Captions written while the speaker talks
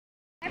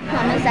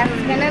promised I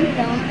was gonna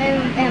film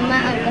in my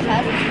uncle's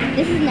house.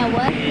 This is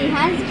Noah. He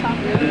has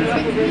chocolate.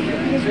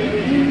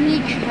 He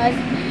just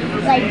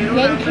like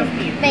yanked his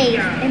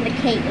face in the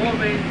cake.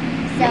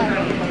 So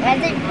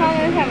as a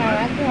promise from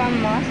my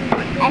grandma,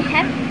 I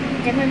have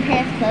different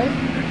pairs of clothes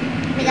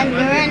because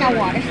we were in a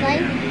water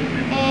slide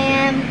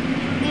and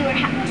we were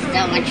having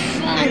so much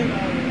fun.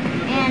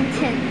 And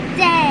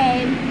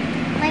today,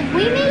 like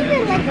we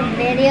made like a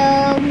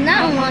video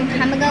not a long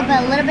time ago,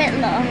 but a little bit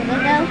long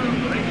ago.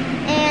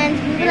 And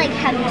we were like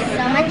having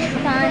so much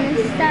fun and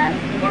stuff.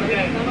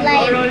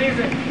 Like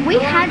we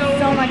had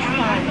so much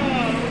fun.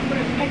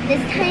 But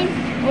this time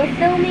we're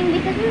filming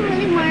because we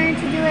really wanted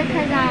to do it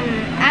because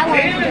I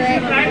wanted to do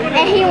it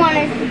and he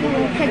wanted to do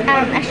it because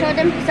I showed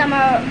him some of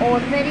our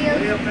old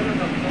videos.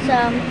 So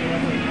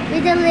we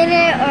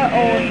deleted our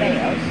old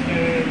videos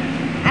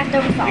after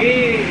we saw them.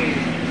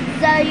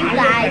 So you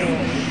guys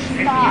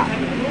stop.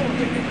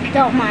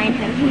 Don't mind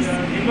him. He's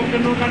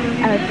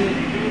ugly.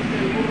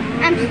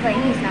 I'm just like,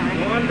 he's not.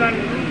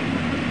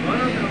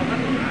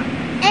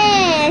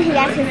 And he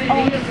has his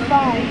own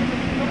phone.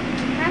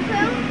 My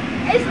phone?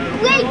 It's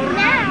late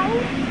now.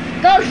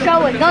 Go show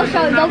it. Go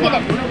show it. Go get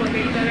it.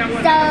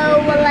 So,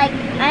 like,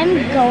 I'm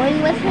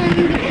going with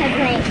him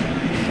because,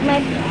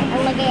 like,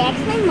 I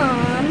asked my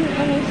mom,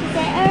 and then she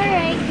said,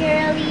 alright,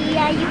 girlie,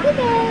 yeah, you can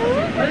go.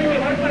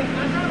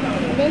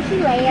 And then she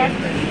left.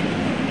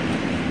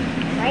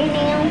 Right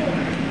now,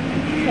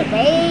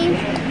 today,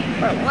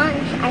 for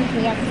lunch, I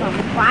have some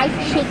fried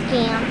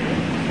chicken.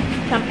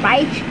 Some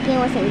fried chicken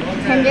with some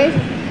tenders.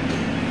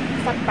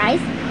 Some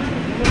fries.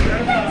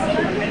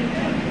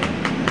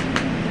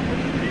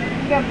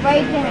 You're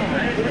breaking it.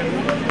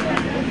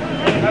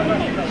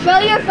 Show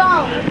your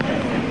phone.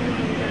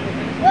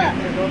 Look.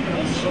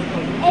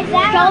 Is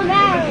that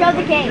show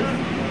the case.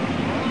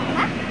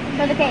 Huh?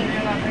 Show the case.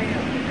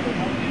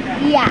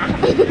 Yeah.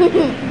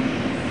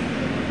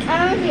 I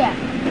don't see it.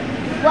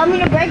 Want me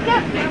to break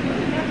it?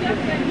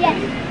 Yes.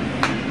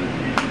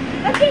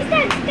 Okay,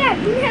 stop. No.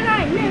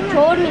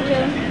 Told me to.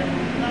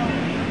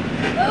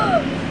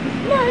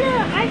 No,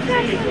 I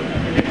got some.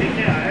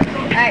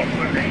 Alright.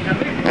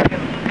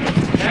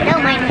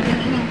 Don't mind me.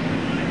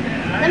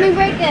 Let me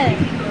break it.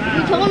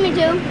 You told me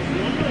to.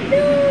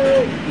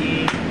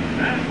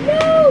 No.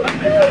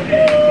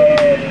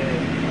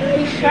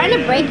 He's trying to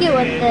break it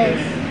with this.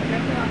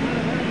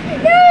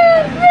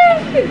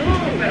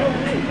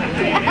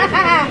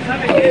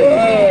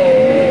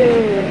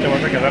 ¿Te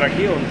vas a quedar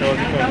aquí o te vas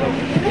a quedar?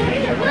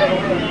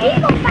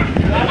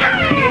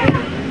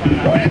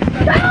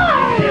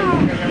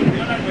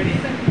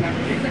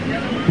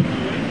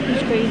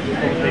 He's crazy.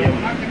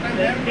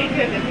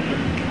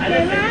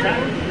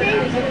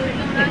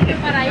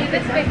 Para ir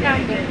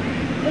despejando.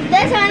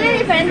 Ustedes se van en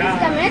diferentes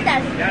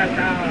camionetas.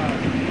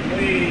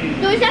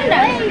 ¿Tú y Sandra?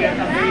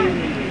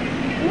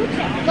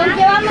 ¿Con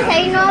qué vamos a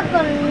ir? No,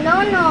 con... No.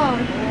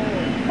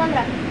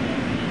 Sandra.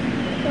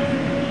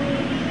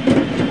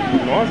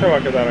 No, se va a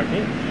quedar aquí.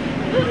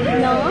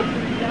 No.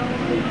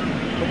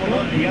 ¿Cómo no?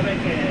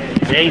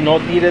 Ey, no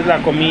tires la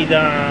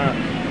comida.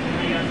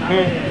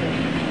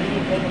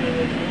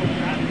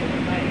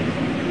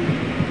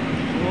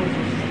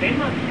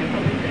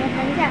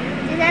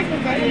 ¿Sí sabes que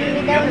estás haciendo un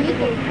video en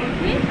YouTube?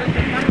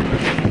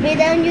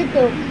 Video en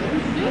YouTube.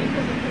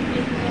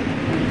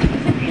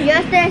 Yo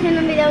estoy haciendo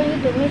un video en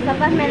YouTube. Mis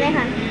papás me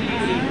dejan.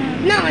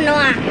 No.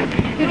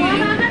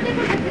 Bájate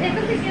porque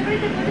esto se cierra y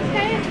te puedes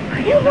caer.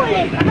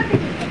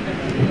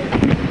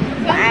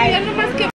 Bye. Nomás que